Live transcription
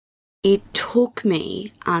It took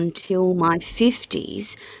me until my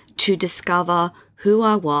 50s to discover who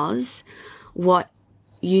I was, what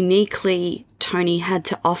uniquely Tony had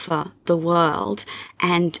to offer the world,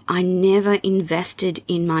 and I never invested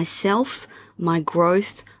in myself, my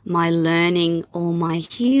growth, my learning, or my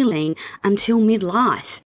healing until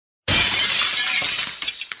midlife.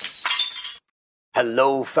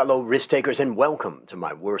 Hello, fellow risk takers, and welcome to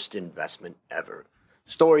my worst investment ever.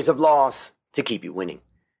 Stories of loss to keep you winning.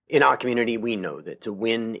 In our community, we know that to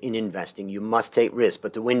win in investing, you must take risk,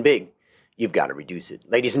 but to win big, you've got to reduce it.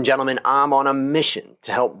 Ladies and gentlemen, I'm on a mission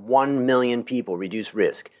to help 1 million people reduce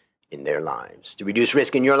risk in their lives. To reduce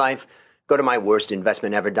risk in your life, go to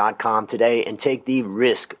myworstinvestmentever.com today and take the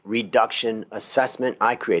risk reduction assessment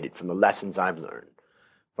I created from the lessons I've learned.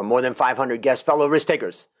 From more than 500 guest fellow risk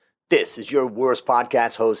takers, this is your worst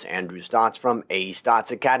podcast host, Andrew Stotz from A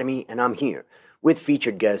Stotz Academy, and I'm here with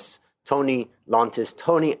featured guests, Tony Lontis.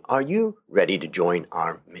 Tony, are you ready to join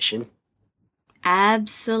our mission?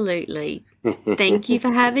 Absolutely. Thank you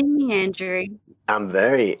for having me, Andrew. I'm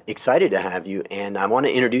very excited to have you, and I want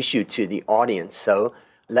to introduce you to the audience, so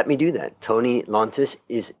let me do that. Tony Lontis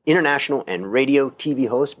is international and radio TV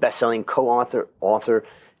host, best-selling co-author, author,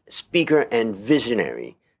 speaker, and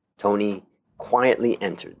visionary. Tony quietly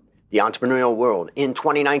entered the entrepreneurial world in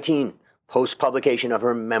 2019, post-publication of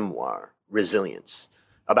her memoir, Resilience,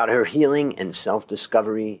 about her healing and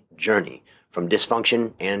self-discovery journey from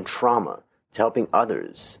dysfunction and trauma to helping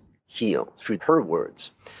others heal through her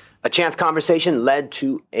words. A chance conversation led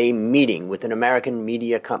to a meeting with an American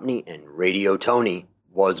media company, and Radio Tony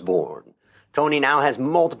was born. Tony now has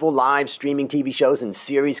multiple live streaming TV shows and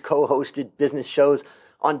series co-hosted business shows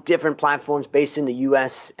on different platforms based in the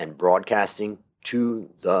U.S. and broadcasting to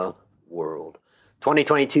the world.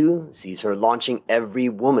 2022 sees her launching Every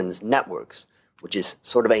Woman's Networks, which is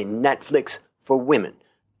sort of a Netflix for women,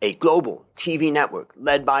 a global TV network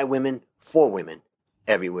led by women for women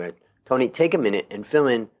everywhere. Tony, take a minute and fill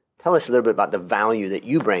in. Tell us a little bit about the value that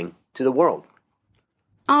you bring to the world.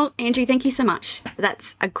 Oh, Andrew, thank you so much.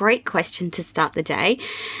 That's a great question to start the day.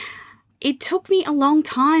 It took me a long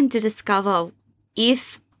time to discover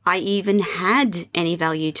if I even had any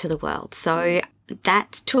value to the world. So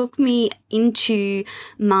that took me into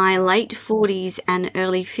my late 40s and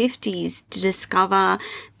early 50s to discover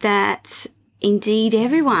that indeed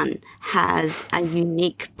everyone has a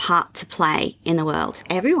unique part to play in the world.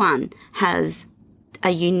 Everyone has a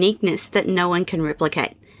uniqueness that no one can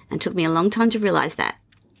replicate. And it took me a long time to realize that.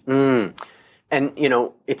 And, you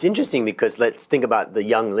know, it's interesting because let's think about the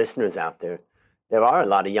young listeners out there. There are a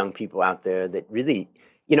lot of young people out there that really,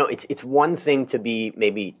 you know, it's one thing to be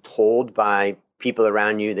maybe told by people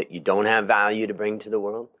around you that you don't have value to bring to the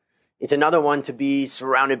world. It's another one to be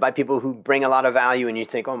surrounded by people who bring a lot of value and you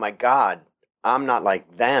think, oh my God, I'm not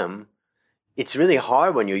like them. It's really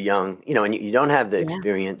hard when you're young, you know, and you don't have the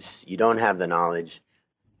experience, you don't have the knowledge.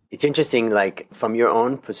 It's interesting, like from your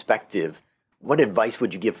own perspective, what advice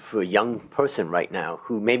would you give for a young person right now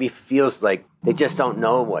who maybe feels like they just don't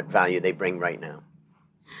know what value they bring right now?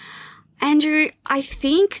 Andrew, I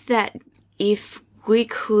think that if we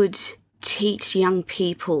could teach young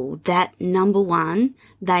people that, number one,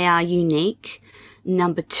 they are unique.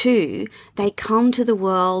 Number two, they come to the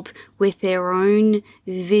world with their own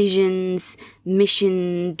visions,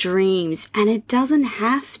 mission, dreams, and it doesn't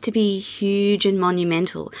have to be huge and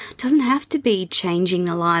monumental. It doesn't have to be changing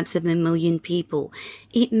the lives of 1 million people.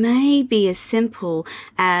 It may be as simple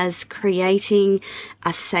as creating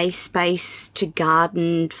a safe space to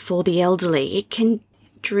garden for the elderly.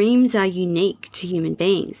 Dreams are unique to human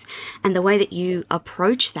beings, and the way that you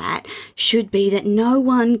approach that should be that no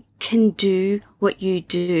one can do what you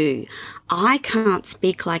do. I can't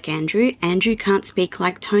speak like Andrew can't speak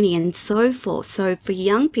like Tony, and so forth. So for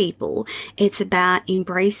young people, it's about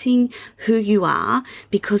embracing who you are,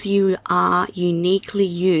 because you are uniquely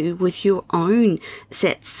you with your own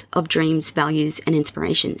sets of dreams, values, and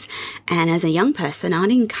inspirations. And as a young person,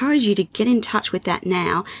 I'd encourage you to get in touch with that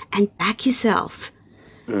now and back yourself.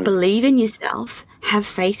 Believe in yourself, have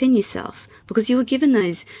faith in yourself, because you were given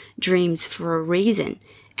those dreams for a reason,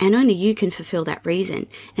 and only you can fulfill that reason.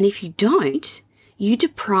 And if you don't, you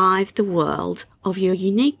deprive the world of your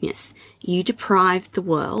uniqueness. You deprive the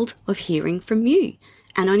world of hearing from you,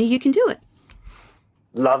 and only you can do it.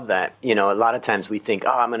 Love that. You know, a lot of times we think,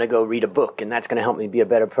 oh, I'm going to go read a book and that's going to help me be a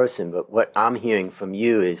better person. But what I'm hearing from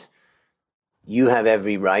you is you have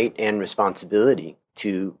every right and responsibility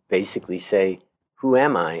to basically say, who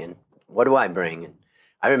am I and what do I bring? And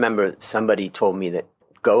I remember somebody told me that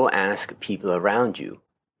go ask people around you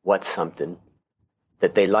what's something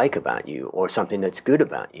that they like about you or something that's good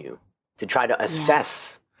about you to try to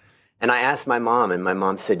assess. And I asked my mom, and my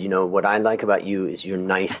mom said, what I like about you is you're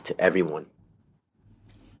nice to everyone.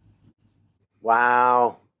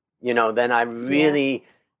 Wow. Then I Yeah. really,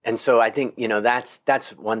 and so I think, that's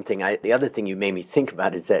one thing. The other thing you made me think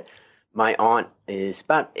about is that my aunt is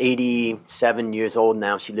about 87 years old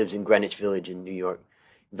now. She lives in Greenwich Village in New York.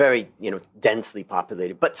 Very, densely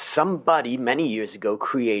populated. But somebody many years ago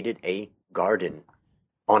created a garden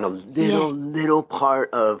on a Yes, little part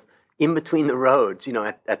of in between the roads,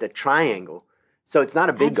 at the triangle. So it's not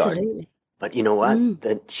a big garden. absolutely. But you know what? Mm,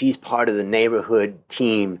 That she's part of the neighborhood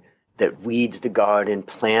team that weeds the garden,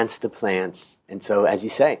 plants the plants. And so, as you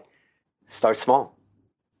say, start small.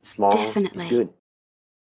 Small is definitely. good.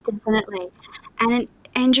 Definitely. And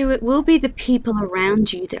Andrew, it will be the people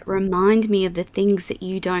around you that remind me of the things that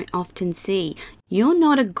you don't often see. You're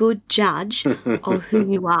not a good judge of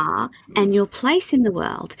who you are and your place in the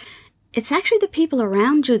world. It's actually the people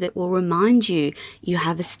around you that will remind you you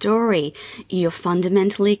have a story, you're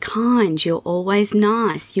fundamentally kind, you're always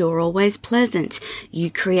nice, you're always pleasant,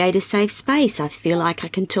 you create a safe space. I feel like I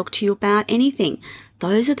can talk to you about anything.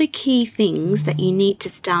 Those are the key things that you need to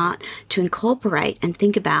start to incorporate and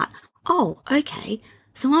think about. Oh, okay,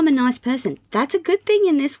 so I'm a nice person. That's a good thing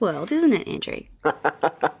in this world, isn't it, Andrew?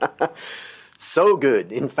 So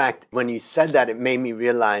good. In fact, when you said that, it made me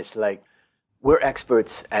realize like we're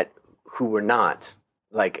experts at who we're not.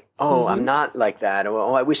 Like, oh, I'm Mm-hmm. not like that, or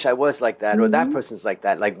oh, I wish I was like that, or that Mm-hmm. person's like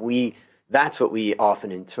that. Like that's what we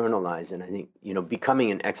often internalize. And I think,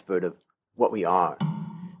 becoming an expert of what we are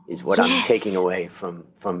is what I'm taking Yes. away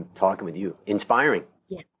from talking with you. Inspiring,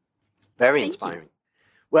 Yeah. very Thank you. inspiring.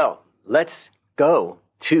 Well, let's go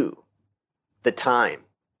to the time,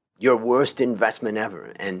 your worst investment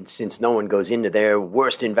ever. And since no one goes into their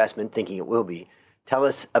worst investment thinking it will be, tell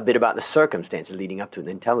us a bit about the circumstances leading up to it.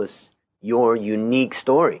 Then tell us your unique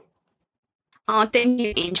story. Oh, thank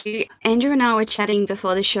you, Andrew. Andrew and I were chatting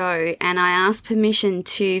before the show, and I asked permission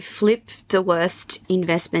to flip the worst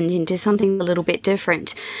investment into something a little bit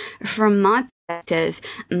different. From my perspective,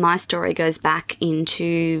 my story goes back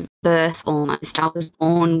into birth almost. I was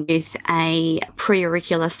born with a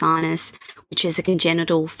preauricular sinus, which is a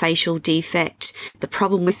congenital facial defect. The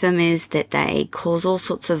problem with them is that they cause all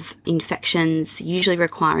sorts of infections, usually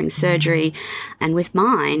requiring surgery. And with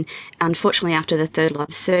mine, unfortunately, after the third lot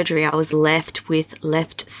of surgery, I was left with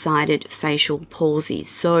left-sided facial palsy.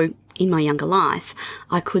 So in my younger life,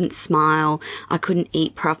 I couldn't smile, I couldn't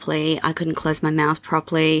eat properly, I couldn't close my mouth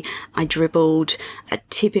properly, I dribbled,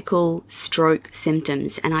 typical stroke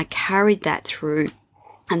symptoms, and I carried that through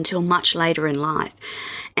until much later in life.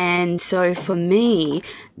 And so for me,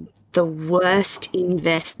 the worst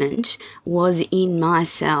investment was in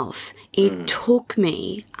myself. It Mm, took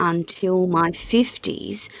me until my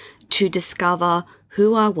 50s to discover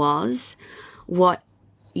who I was, what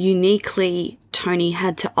uniquely Tony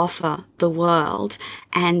had to offer the world,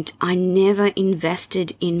 and I never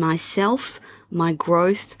invested in myself, my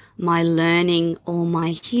growth, my learning, or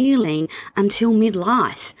my healing until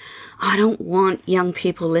midlife. I don't want young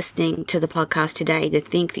people listening to the podcast today to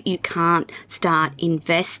think that you can't start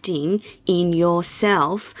investing in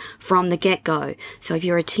yourself from the get-go. So if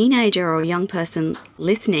you're a teenager or a young person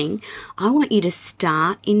listening, I want you to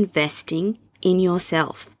start investing in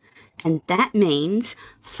yourself. And that means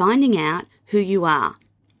finding out who you are,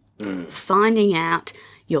 mm, finding out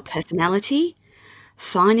your personality,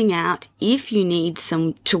 finding out if you need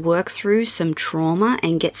some to work through some trauma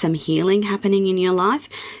and get some healing happening in your life,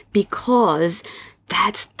 because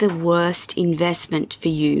that's the worst investment for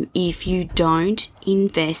you if you don't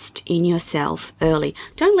invest in yourself early.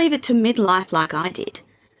 Don't leave it to midlife like I did,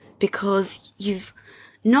 because you've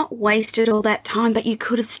not wasted all that time, but you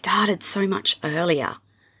could have started so much earlier.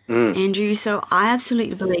 mm. Andrew, so I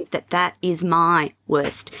absolutely believe that that is my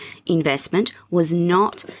worst investment, was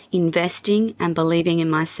not investing and believing in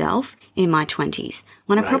myself in my 20s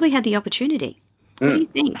when I Right. probably had the opportunity. What do Mm. you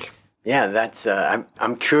think? Yeah, that's.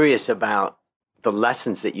 I'm curious about the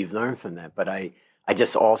lessons that you've learned from that, but I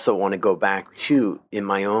just also want to go back to, in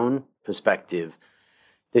my own perspective,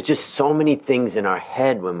 there's just so many things in our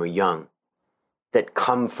head when we're young that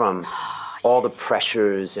come from Oh, all the yes.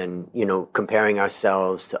 pressures and, comparing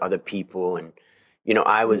ourselves to other people. And,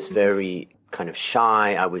 I was Mm, very kind of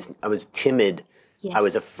shy. I was timid. I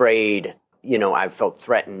was yes. afraid. I felt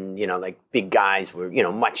threatened. Like big guys were,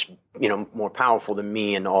 much, more powerful than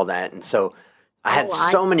me and all that. And so I had Oh,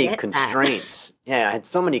 I so many get that. constraints. Yeah, I had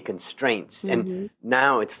so many constraints. And Hmm.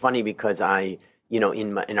 now it's funny because in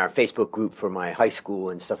our Facebook group for my high school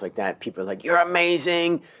and stuff like that, people are like, "You're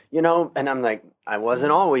amazing," and I'm like, I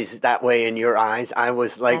wasn't always that way in your eyes. I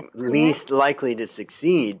was like That's correct. least likely to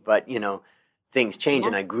succeed, but things change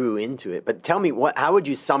and I grew into it. But tell me, how would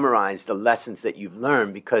you summarize the lessons that you've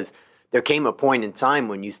learned? Because there came a point in time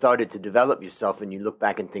when you started to develop yourself and you look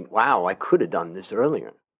back and think, wow, I could have done this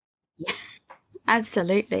earlier. Yeah,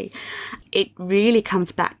 absolutely. It really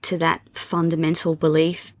comes back to that fundamental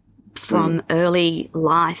belief from early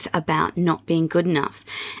life about not being good enough.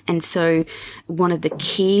 And so one of the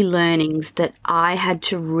key learnings that I had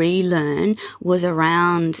to relearn was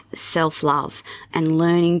around self-love and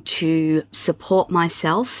learning to support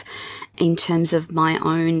myself in terms of my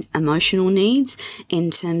own emotional needs,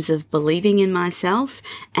 in terms of believing in myself,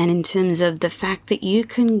 and in terms of the fact that you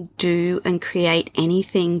can do and create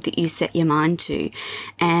anything that you set your mind to.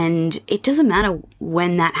 And it doesn't matter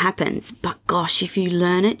when that happens, but gosh, if you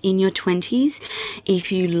learn it in your 20s,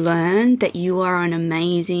 if you learn that you are an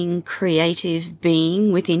amazing creative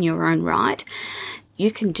being within your own right,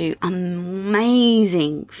 you can do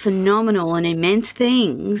amazing, phenomenal and immense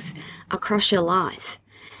things across your life.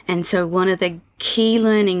 And so one of the key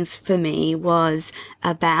learnings for me was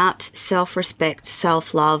about self-respect,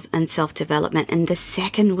 self-love, and self-development. And the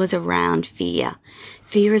second was around fear.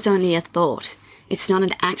 Fear is only a thought. It's not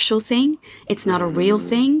an actual thing. It's not a real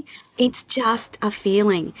thing. It's just a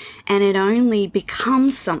feeling. And it only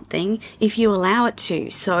becomes something if you allow it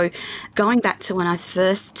to. So going back to when I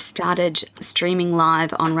first started streaming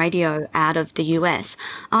live on radio out of the US,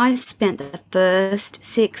 I spent the first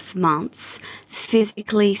 6 months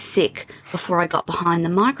physically sick before I got behind the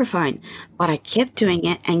microphone. But I kept doing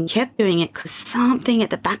it and kept doing it because something at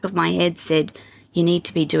the back of my head said, you need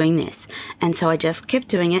to be doing this. And so I just kept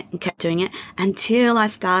doing it and kept doing it until I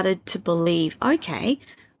started to believe, okay,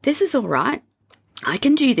 this is all right. I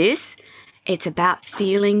can do this. It's about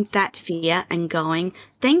feeling that fear and going,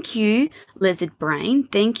 thank you, lizard brain.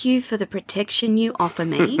 Thank you for the protection you offer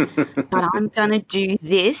me. But I'm going to do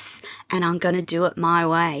this and I'm going to do it my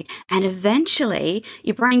way. And eventually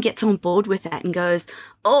your brain gets on board with that and goes,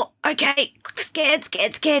 oh, okay, scared.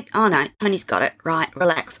 Oh, no, Tony's got it. Right,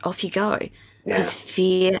 relax. Off you go. Because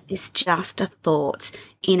fear is just a thought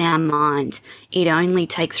in our minds. It only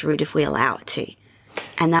takes root if we allow it to.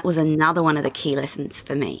 And that was another one of the key lessons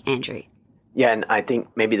for me, Andrew. Yeah, and I think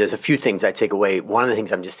maybe there's a few things I take away. One of the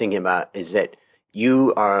things I'm just thinking about is that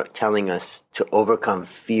you are telling us to overcome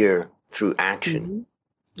fear through action. Mm-hmm.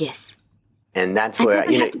 Yes. And that's and where, it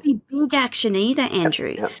doesn't have to be big action either,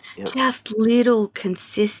 Andrew. Yep. Just little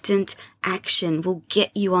consistent action will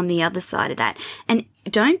get you on the other side of that. And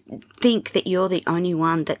don't think that you're the only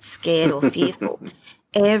one that's scared or fearful.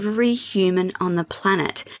 Every human on the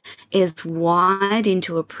planet is wired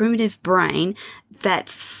into a primitive brain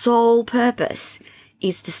that's sole purpose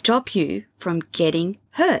is to stop you from getting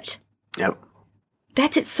hurt. Yep.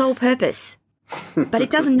 That's its sole purpose. But it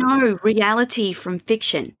doesn't know reality from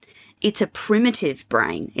fiction. It's a primitive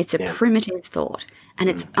brain. It's a primitive thought. And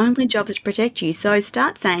its only job is to protect you. So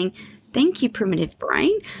start saying, thank you, primitive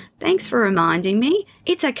brain. Thanks for reminding me.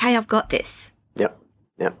 It's okay. I've got this. Yep.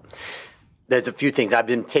 There's a few things. I've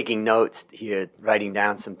been taking notes here, writing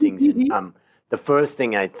down some things. The first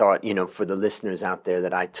thing I thought, for the listeners out there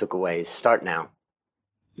that I took away is start now.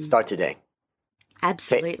 Start today.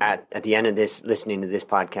 Absolutely. At the end of this, listening to this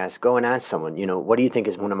podcast, go and ask someone, what do you think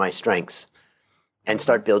is one of my strengths? And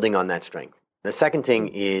start building on that strength. The second thing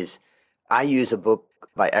is I use a book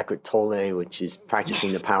by Eckhart Tolle, which is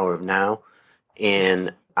Practicing the Power of Now.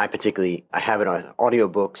 And I have it on an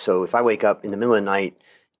audiobook. So if I wake up in the middle of the night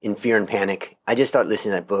in fear and panic, I just start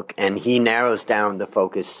listening to that book. And he narrows down the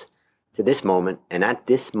focus to this moment. And at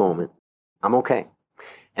this moment, I'm okay.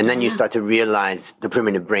 And then you start to realize the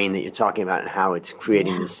primitive brain that you're talking about and how it's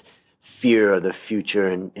creating this fear of the future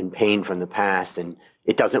and pain from the past. And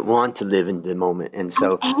it doesn't want to live in the moment. And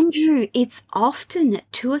so, Andrew, it's often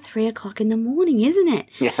at 2 or 3 o'clock in the morning, isn't it?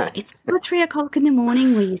 Yeah. It's 2 or 3 o'clock in the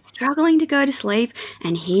morning where you're struggling to go to sleep.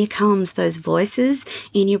 And here comes those voices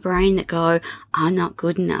in your brain that go, I'm not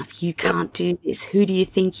good enough. You can't do this. Who do you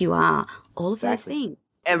think you are? All of those things.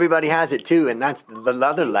 Everybody has it too. And that's the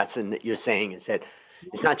other lesson that you're saying is that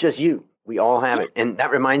it's not just you. We all have it. And that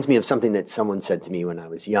reminds me of something that someone said to me when I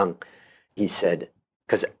was young. He said,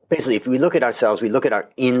 because basically if we look at ourselves, we look at our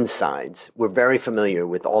insides, we're very familiar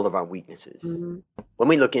with all of our weaknesses. Mm-hmm. When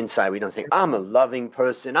we look inside, we don't think, I'm a loving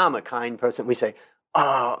person, I'm a kind person. We say,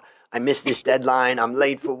 oh, I missed this deadline, I'm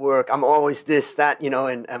late for work, I'm always this, that,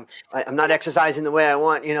 and I'm not exercising the way I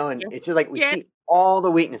want, and it's just like we see all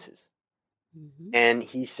the weaknesses. Mm-hmm. And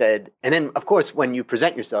he said, and then, of course, when you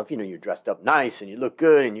present yourself, you're dressed up nice and you look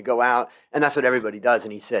good and you go out, and that's what everybody does.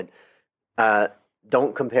 And he said,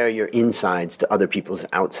 don't compare your insides to other people's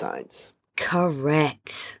outsides.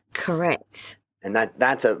 Correct. And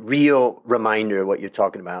that's a real reminder of what you're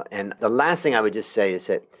talking about. And the last thing I would just say is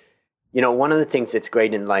that, one of the things that's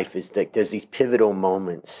great in life is that there's these pivotal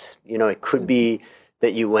moments. It could be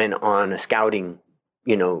that you went on a scouting,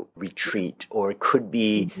 retreat, or it could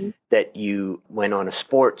be that you went on a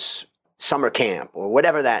sports summer camp or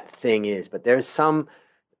whatever that thing is. But there's some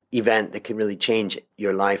event that can really change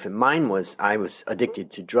your life. And mine was, I was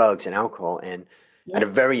addicted to drugs and alcohol. And at a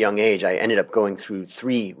very young age, I ended up going through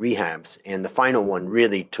 3 rehabs, and the final one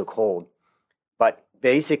really took hold. But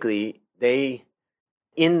basically,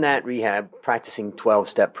 in that rehab, practicing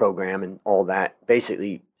 12-step program and all that,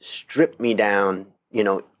 basically stripped me down.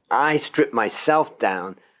 I stripped myself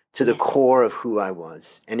down to the core of who I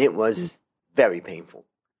was, and it was very painful.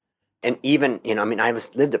 And even, I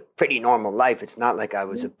lived a pretty normal life. It's not like I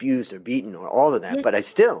was abused or beaten or all of that, but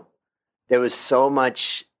there was so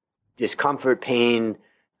much discomfort, pain,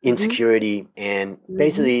 insecurity, and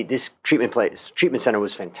basically this treatment center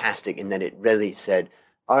was fantastic in that it really said,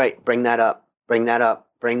 all right, bring that up, bring that up,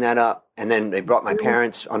 bring that up. And then they brought my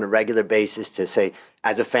parents on a regular basis to say,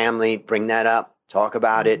 as a family, bring that up, talk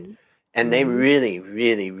about it. And they really,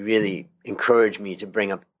 really, really encouraged me to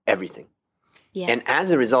bring up everything. Yeah. And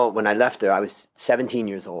as a result, when I left there, I was 17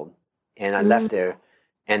 years old, and I left there,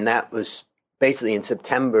 and that was basically in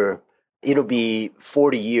September. It'll be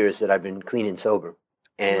 40 years that I've been clean and sober,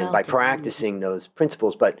 and by practicing those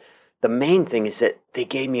principles. But the main thing is that they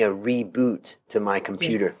gave me a reboot to my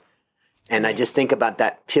computer. And I just think about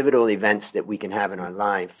that pivotal events that we can have in our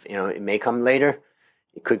life. It may come later,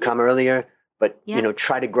 it could come earlier, but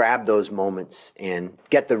try to grab those moments and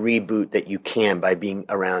get the reboot that you can by being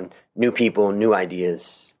around new people, new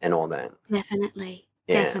ideas, and all that. Definitely,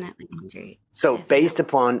 Andrew. So based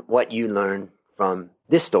upon what you learned from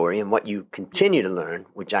this story and what you continue to learn,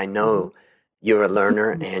 which I know you're a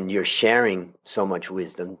learner and you're sharing so much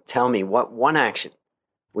wisdom, tell me, what one action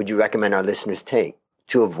would you recommend our listeners take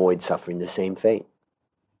to avoid suffering the same fate?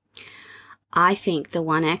 I think the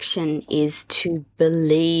one action is to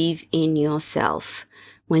believe in yourself.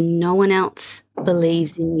 When no one else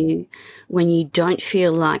believes in you, when you don't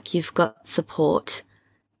feel like you've got support,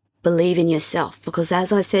 believe in yourself. Because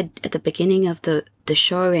as I said at the beginning of the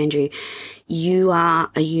show, Andrew, you are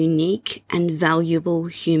a unique and valuable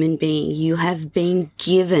human being. You have been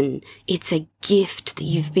given, it's a gift that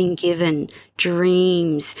you've been given,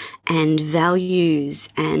 dreams and values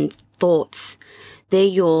and thoughts. They're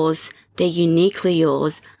yours. They're uniquely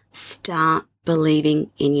yours. Start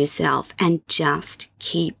believing in yourself and just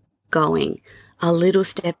keep going, a little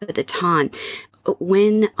step at a time.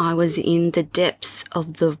 When I was in the depths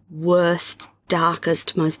of the worst,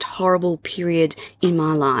 darkest, most horrible period in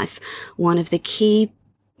my life, one of the key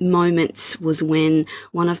moments was when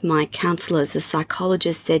one of my counselors, a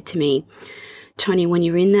psychologist, said to me, Tony, when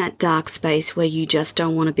you're in that dark space where you just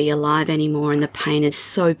don't want to be alive anymore and the pain is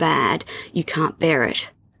so bad you can't bear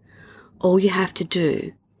it, all you have to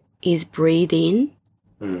do is breathe in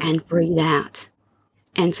and breathe out.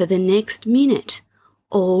 And for the next minute,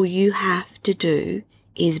 all you have to do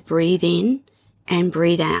is breathe in and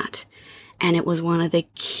breathe out. And it was one of the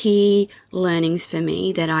key learnings for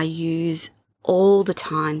me that I use all the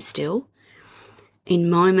time still.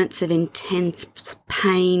 In moments of intense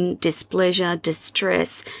pain, displeasure,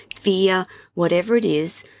 distress, fear, whatever it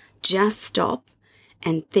is, just stop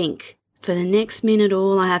and think. For the next minute,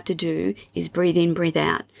 all I have to do is breathe in, breathe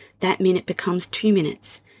out. That minute becomes 2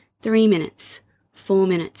 minutes, 3 minutes, 4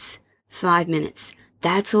 minutes, 5 minutes.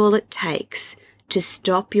 That's all it takes to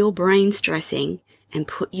stop your brain stressing and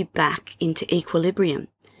put you back into equilibrium.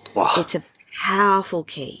 Wow. It's a powerful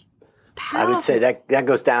key. I would say that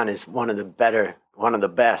goes down as one of the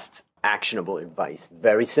best actionable advice.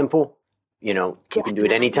 Very simple. You can do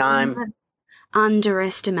it anytime.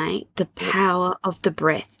 Underestimate the power of the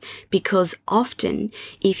breath, because often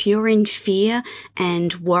if you're in fear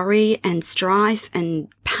and worry and strife and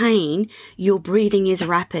pain, your breathing is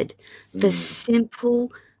rapid. The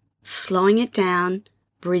simple slowing it down,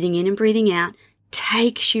 breathing in and breathing out,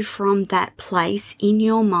 takes you from that place in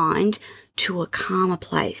your mind to a calmer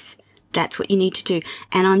place. That's what you need to do.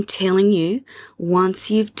 And I'm telling you, once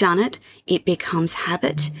you've done it, it becomes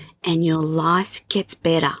habit and your life gets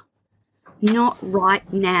better. Not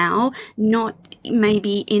right now, not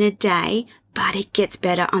maybe in a day, but it gets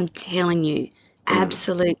better. I'm telling you,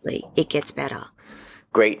 absolutely, it gets better.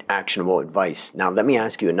 Great actionable advice. Now, let me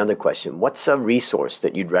ask you another question. What's a resource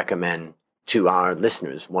that you'd recommend to our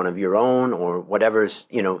listeners? One of your own or whatever's,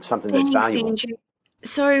 something that's valuable? Andrew.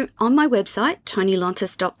 So on my website,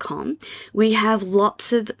 tonylontis.com, we have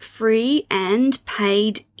lots of free and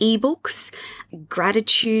paid ebooks,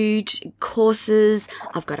 gratitude courses.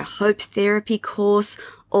 I've got a hope therapy course,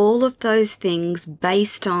 all of those things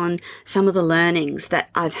based on some of the learnings that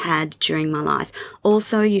I've had during my life.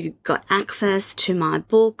 Also, you've got access to my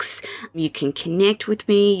books. You can connect with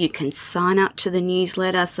me. You can sign up to the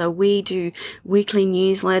newsletter. So we do weekly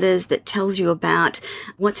newsletters that tells you about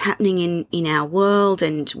what's happening in our world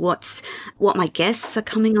and what my guests are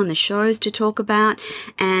coming on the shows to talk about.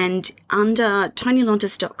 And under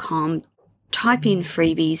tonylontis.com, type in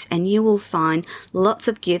freebies and you will find lots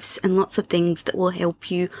of gifts and lots of things that will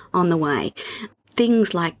help you on the way.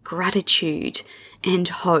 Things like gratitude and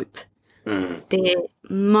hope. They're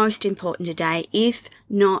most important today. If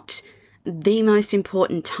not, the most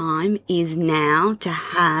important time is now to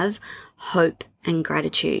have hope and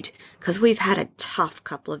gratitude, because we've had a tough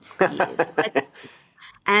couple of years.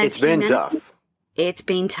 It's been tough. It's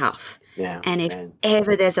been tough. Yeah, and if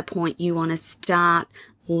ever there's a point you want to start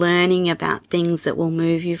learning about things that will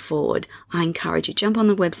move you forward, I encourage you, jump on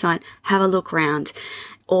the website, have a look around,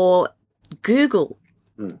 or Google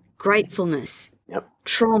gratefulness,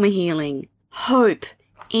 trauma healing, hope.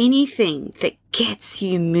 Anything that gets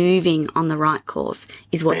you moving on the right course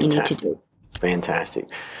is what you need to do. Fantastic.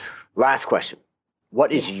 Last question.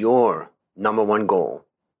 What is your number one goal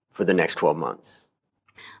for the next 12 months?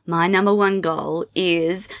 My number one goal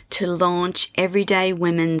is to launch Everyday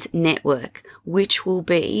Women's Network, which will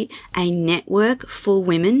be a network for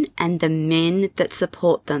women and the men that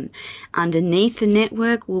support them. Underneath the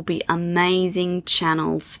network will be amazing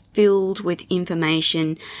channels filled with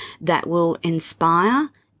information that will inspire,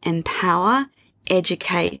 empower,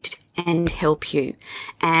 educate, and help you.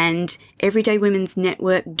 And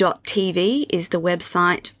everydaywomen'snetwork.tv is the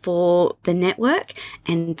website for the network,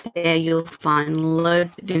 and there you'll find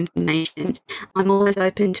loads of information. I'm always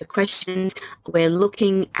open to questions. We're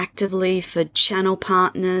looking actively for channel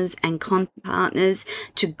partners and content partners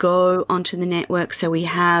to go onto the network so we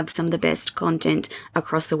have some of the best content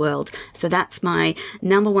across the world. So that's my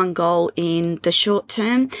number one goal in the short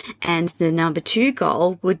term, and the number two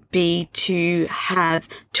goal would be to have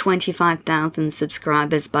 25,000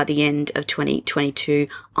 subscribers by the end of 2022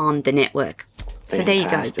 on the network. Fantastic. So there you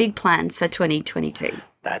go. Big plans for 2022.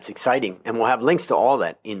 That's exciting. And we'll have links to all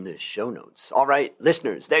that in the show notes. All right,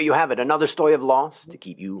 listeners, there you have it. Another story of loss to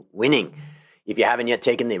keep you winning. If you haven't yet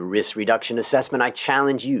taken the risk reduction assessment, I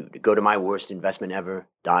challenge you to go to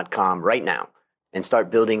myworstinvestmentever.com right now and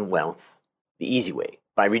start building wealth the easy way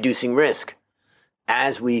by reducing risk.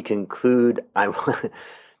 As we conclude,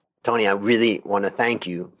 Tony, I really want to thank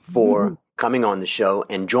you for coming on the show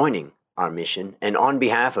and joining our mission. And on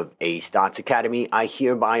behalf of A Stotz Academy, I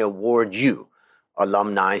hereby award you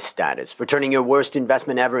alumni status for turning your worst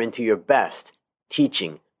investment ever into your best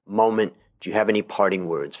teaching moment. Do you have any parting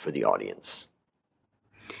words for the audience?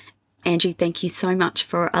 Andrew, thank you so much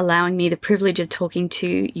for allowing me the privilege of talking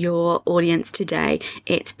to your audience today.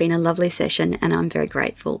 It's been a lovely session and I'm very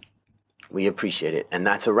grateful. We appreciate it. And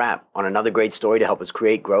that's a wrap on another great story to help us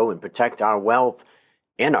create, grow, and protect our wealth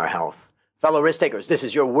and our health. Fellow risk takers, this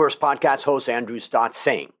is your worst podcast host, Andrew Stotz,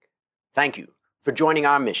 saying thank you for joining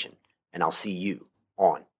our mission, and I'll see you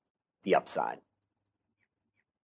on the upside.